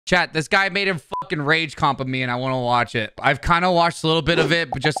Chat, this guy made a fucking rage comp of me and I want to watch it. I've kind of watched a little bit of it,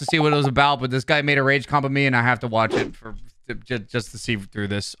 but just to see what it was about. But this guy made a rage comp of me and I have to watch it for just to see through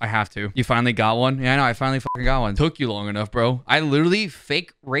this. I have to. You finally got one? Yeah, I know. I finally fucking got one. Took you long enough, bro. I literally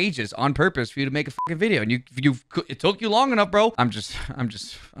fake rages on purpose for you to make a fucking video, and it took you long enough, bro. I'm just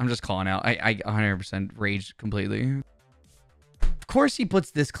calling out. I 100% raged completely. Of course he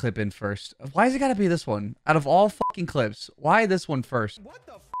puts this clip in first. Why has it got to be this one? Out of all fucking clips, why this one first? What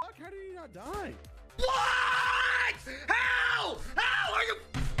the fuck? How did he not die? What? How? How are you?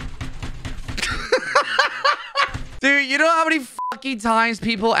 Dude, you know how many fucking times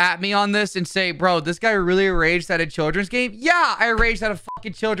people at me on this and say, bro, this guy really raged at a children's game? Yeah, I raged at a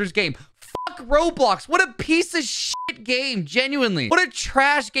fucking children's game. Fuck Roblox. What a piece of shit game, genuinely. What a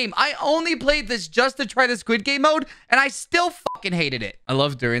trash game. I only played this just to try the Squid Game mode, and I still fucking hated it. I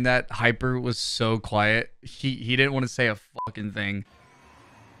love during that, Hyper was so quiet. He didn't want to say a fucking thing.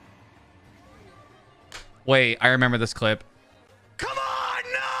 Wait, I remember this clip. Come on,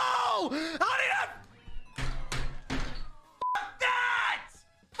 no! How did I... Fuck that!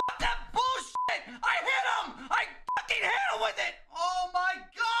 Fuck that bullshit! I hit him! I fucking hit him with it! Oh my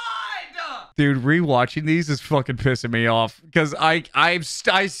god! Dude, rewatching these is fucking pissing me off because I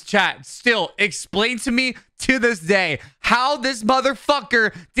chat still explain to me to this day how this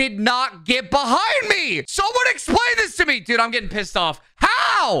motherfucker did not get behind me. Someone explain this to me, dude. I'm getting pissed off.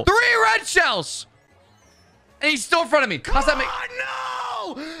 How? 3 red shells. And he's still in front of me. How's that make?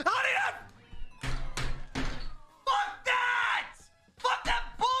 No! How did I? Fuck that! Fuck that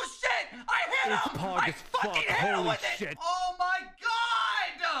bullshit! I hit him! I fucking hit him with it! Oh my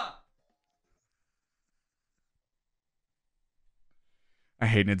god! I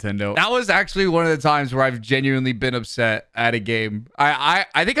hate Nintendo. That was actually one of the times where I've genuinely been upset at a game. I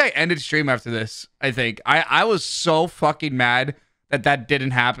think I ended stream after this. I think I was so fucking mad that didn't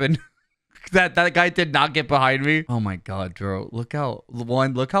happen. that guy did not get behind me. Oh my god, bro. Look how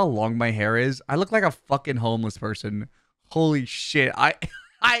long my hair is. I look like a fucking homeless person. Holy shit. I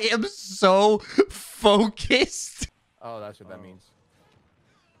am so focused. Oh, that's what that means.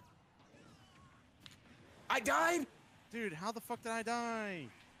 I died? Dude, how the fuck did I die?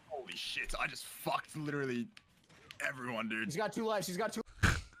 Holy shit, I just fucked literally everyone, dude. He's got 2 lives. He's got 2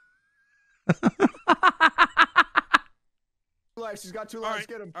 lives. He's got 2 lives.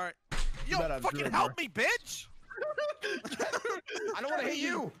 Get him. All right. Yo, fucking help me, bitch! I don't want to hit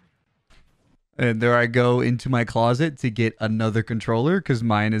you. And there I go into my closet to get another controller because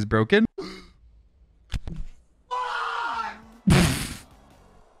mine is broken.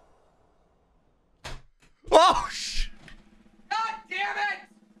 Oh, God damn it!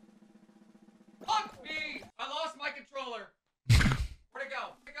 Fuck me! I lost my controller. Where'd it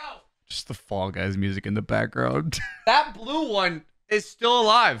go? Where'd it go? Just the Fall Guys music in the background. That blue one is still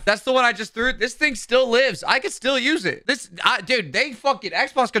alive. That's the one I just threw. This thing still lives. I could still use it. Dude, they fucking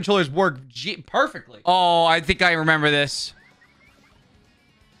Xbox controllers work perfectly. Oh, I think I remember this.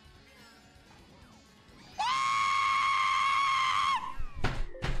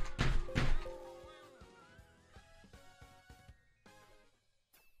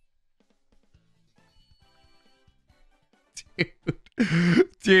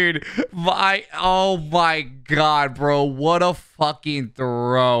 Dude, oh my god, bro, what a fucking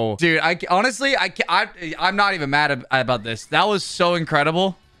throw. Dude, honestly, I'm not even mad about this. That was so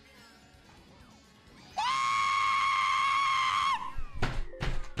incredible.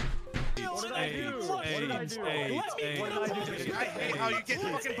 What did I do? What did I do? I hate how you get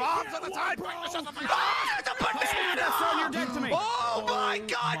fucking bombs on the time. Oh my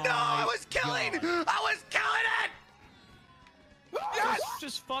god, no, I was killing it. Yes!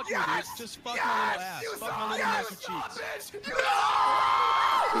 Just fuck Yes! me, dude. Just fuck Yes! my little ass. You Fuck saw- my little yes! mac and cheese. Bitch!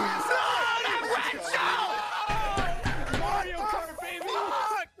 No! Mario Kart, baby!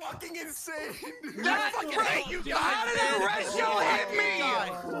 Fucking insane! That's fucking great! you How did that red guys. shell hit me?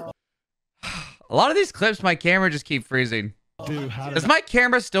 A lot of these clips, my camera just keep freezing. Dude, how Does my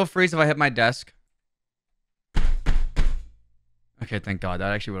camera still freeze if I hit my desk? Okay, thank God.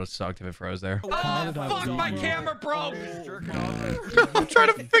 That actually would have sucked if it froze there. Oh, fuck, my camera broke! Oh, I'm trying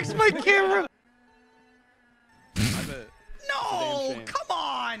to fix my camera. No! Come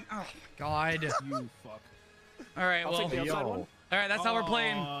on! Oh, God. You fuck. All right, I'll well. take the outside one. All right, that's how we're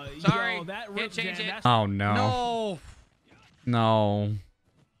playing. Yo, Sorry. that Can't ripped change jam, it. that's- Oh, no. No. No.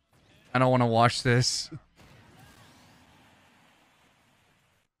 I don't want to watch this.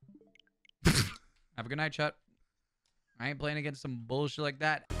 Have a good night, chat. I ain't playing against some bullshit like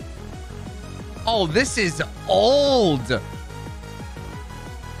that. Oh, this is old.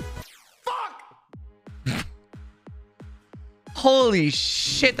 Fuck! Holy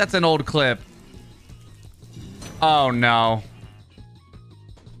shit, that's an old clip. Oh no.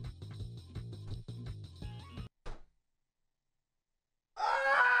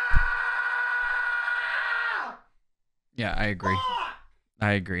 Yeah, I agree.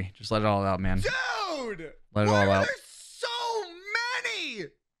 I agree. Just let it all out, man. Dude! Let it all out. There's so many!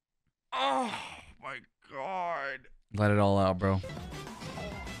 Oh my god. Let it all out, bro.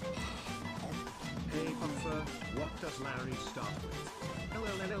 Hey Buffer, what does Larry start with?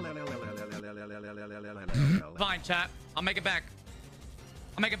 Fine, chat. I'll make it back.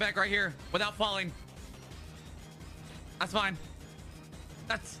 I'll make it back right here without falling. That's fine.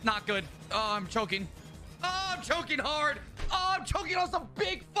 That's not good. Oh, I'm choking. Oh, I'm choking hard. Oh, I'm choking on some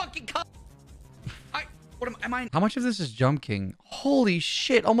big fucking cup. What am I? How much of this is Jump King? Holy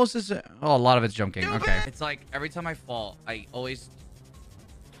shit. Almost is. Oh, a lot of it's Jump King. Okay. It's like every time I fall, I always.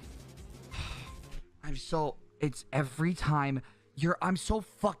 It's every time I'm so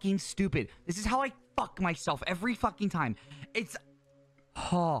fucking stupid. This is how I fuck myself every fucking time. It's.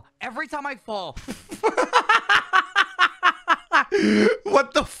 Oh, every time I fall.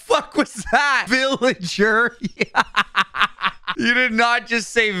 What the fuck was that? Villager. You did not just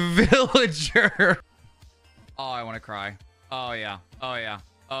say villager. Oh, I want to cry. Oh, yeah. Oh, yeah.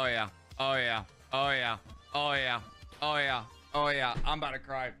 Oh, yeah. Oh, yeah. Oh, yeah. Oh, yeah. Oh, yeah. Oh, yeah. I'm about to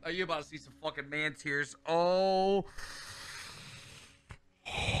cry. Are you about to see some fucking man tears? Oh.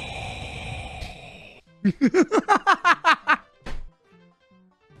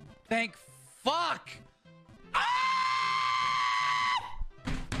 Thank fuck.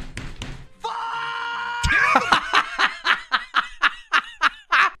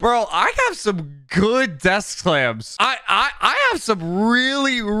 Bro, I have some good desk slams. I have some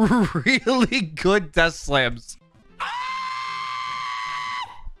really, really good desk slams.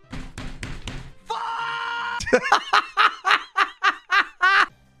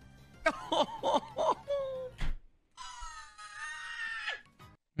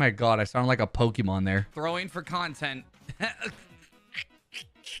 My God, I sound like a Pokemon there. Throwing for content.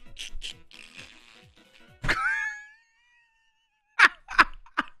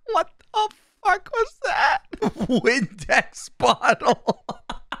 What the fuck was that? Windex bottle.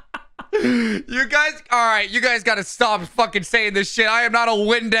 You guys, all right, you guys gotta stop fucking saying this shit. I am not a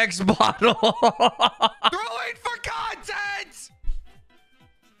Windex bottle. Throwing for content.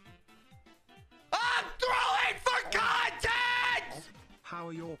 I'm throwing for content. How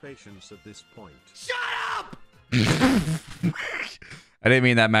are your patients at this point? Shut up. I didn't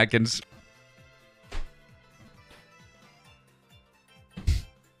mean that, Matkins.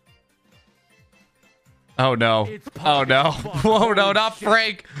 Oh no. Oh no. Oh no, not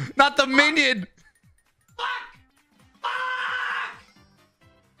Frank. Not the minion. Fuck! Fuck!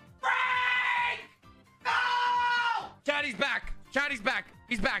 Frank! No! Chatty's back. Chatty's back.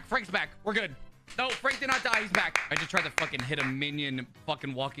 He's back. Frank's back. We're good. No, Frank did not die. He's back. I just tried to fucking hit a minion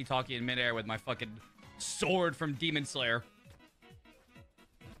fucking walkie-talkie in midair with my fucking sword from Demon Slayer.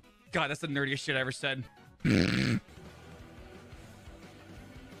 God, that's the nerdiest shit I ever said.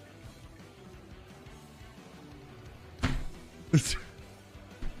 Shut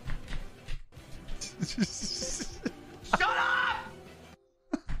up!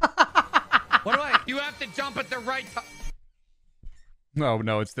 What do I? You have to jump at the right time.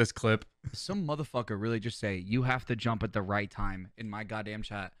 No, it's this clip. Some motherfucker really just say, you have to jump at the right time in my goddamn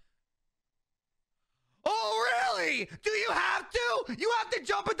chat. Oh, really? Do you have to? You have to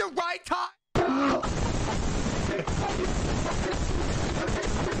jump at the right time?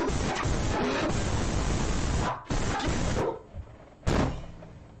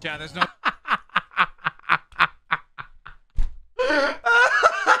 Yeah, there's no...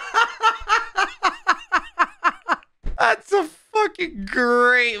 That's a fucking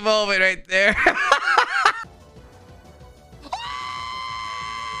great moment right there.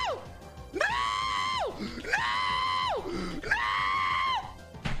 Oh! No! No! No!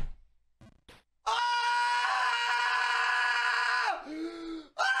 Ah!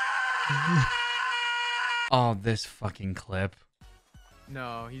 Oh, this fucking clip.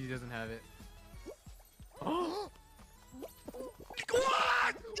 No, he doesn't have it. What?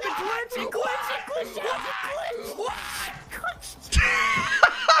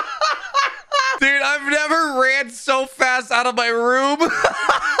 Dude, I've never ran so fast out of my room.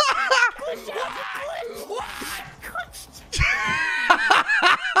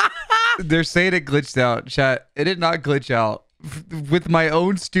 They're saying it glitched out, chat. It did not glitch out. With my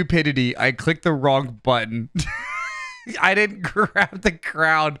own stupidity, I clicked the wrong button. I didn't grab the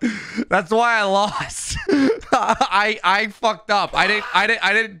crown. That's why I lost. I fucked up. I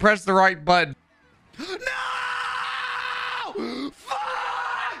didn't press the right button. No!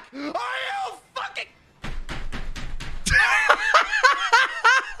 Are you fucking...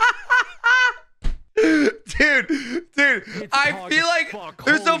 Dude, I feel like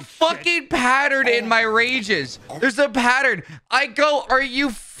there's a fucking pattern in my rages. There's a pattern. I go, are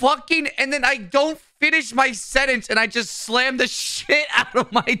you fucking... And then I don't finish my sentence and I just slam the shit out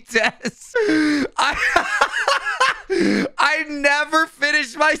of my desk. I never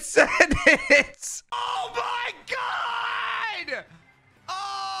finish my sentence. Oh my God!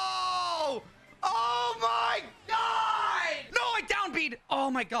 Oh! Oh my God! No, I downbeat. Oh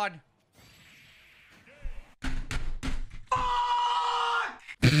my God. Fuck!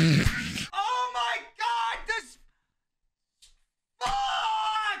 Oh my God! This...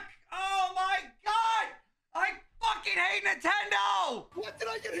 Fuck! Oh my God! I fucking hate Nintendo! What did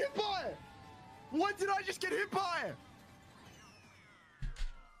I get hit by? What did I just get hit by?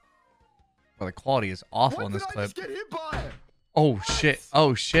 Well, the quality is awful What in this did I clip. just get hit by? Oh shit!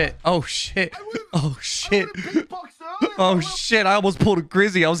 Oh shit! Oh shit! Oh shit! Beatboxer. Oh shit! I almost pulled a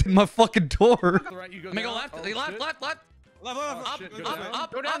Grizzy. I was in my fucking door. Right, you go Let me go down. left. Oh, left. shit. Left. Left. Left, Up. shit, Up.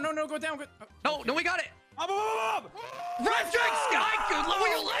 go down. Up. No, go down. Go. No, we got it. Up, up, up. Redrick, Sky, will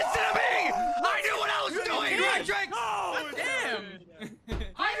you listen to me? I knew what I was doing, Redrick. Oh, damn.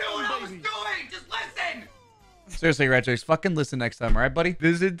 I knew what I was doing. Just listen. Seriously, Redrick, fucking listen next time, all right, buddy?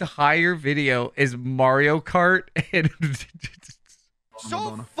 This entire video is Mario Kart and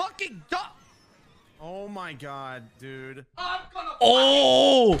so fucking dumb. Oh my God, dude.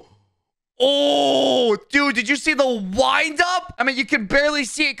 Oh, dude, did you see the wind up? I mean, you can barely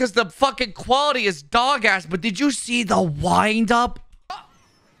see it because the fucking quality is dog ass, but did you see the wind up?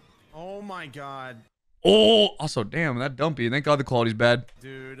 Oh my God, Oh, also, damn, that dumpy. Thank God the quality's bad.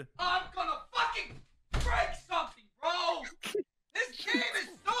 dude. I'm gonna fucking break something, bro. This game is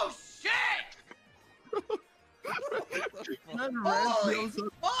so shit. Holy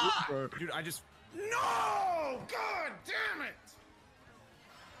fuck. Dude, I just... No! God damn it!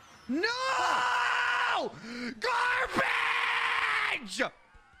 No! Garbage!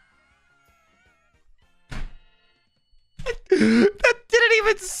 That didn't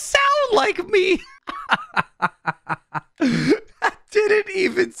even sound like me. That didn't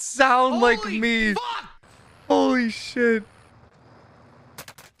even sound like me. Fuck! Holy shit.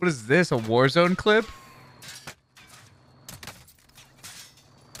 What is this? A Warzone clip?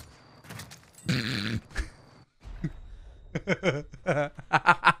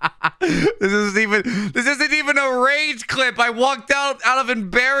 This isn't even a rage clip. I walked out of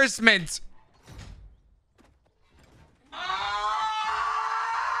embarrassment.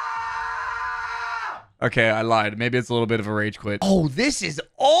 Okay, I lied. Maybe it's a little bit of a rage quit. Oh, this is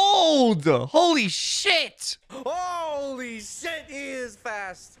old. Holy shit. Holy shit, he is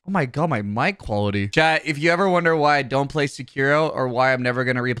fast. Oh my God, my mic quality. Chat, if you ever wonder why I don't play Sekiro or why I'm never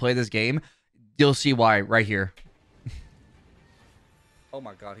going to replay this game, you'll see why right here. Oh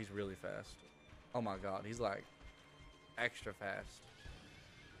my God, he's really fast. Oh my God, he's like extra fast.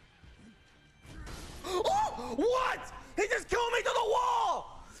 Oh, what? He just killed me to the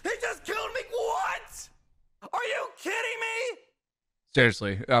wall. He just killed me. What? Are you kidding me?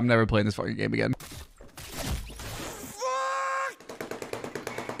 Seriously, I'm never playing this fucking game again.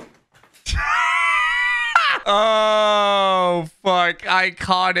 Oh, fuck.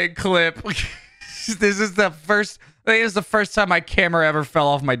 Iconic clip. This is the first... I think it's the first time my camera ever fell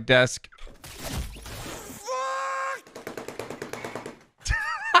off my desk.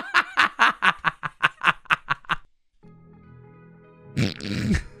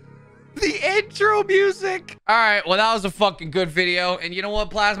 The intro music. All right, well, that was a fucking good video. And you know what,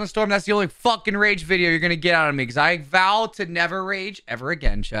 Plasma Storm? That's the only fucking rage video you're gonna get out of me, because I vow to never rage ever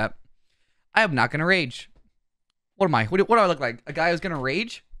again, chat. I am not gonna rage. What am I? What do I look like? A guy who's gonna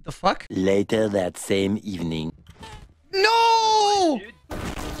rage? The fuck? Later that same evening. No!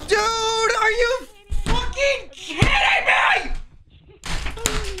 Dude, are you fucking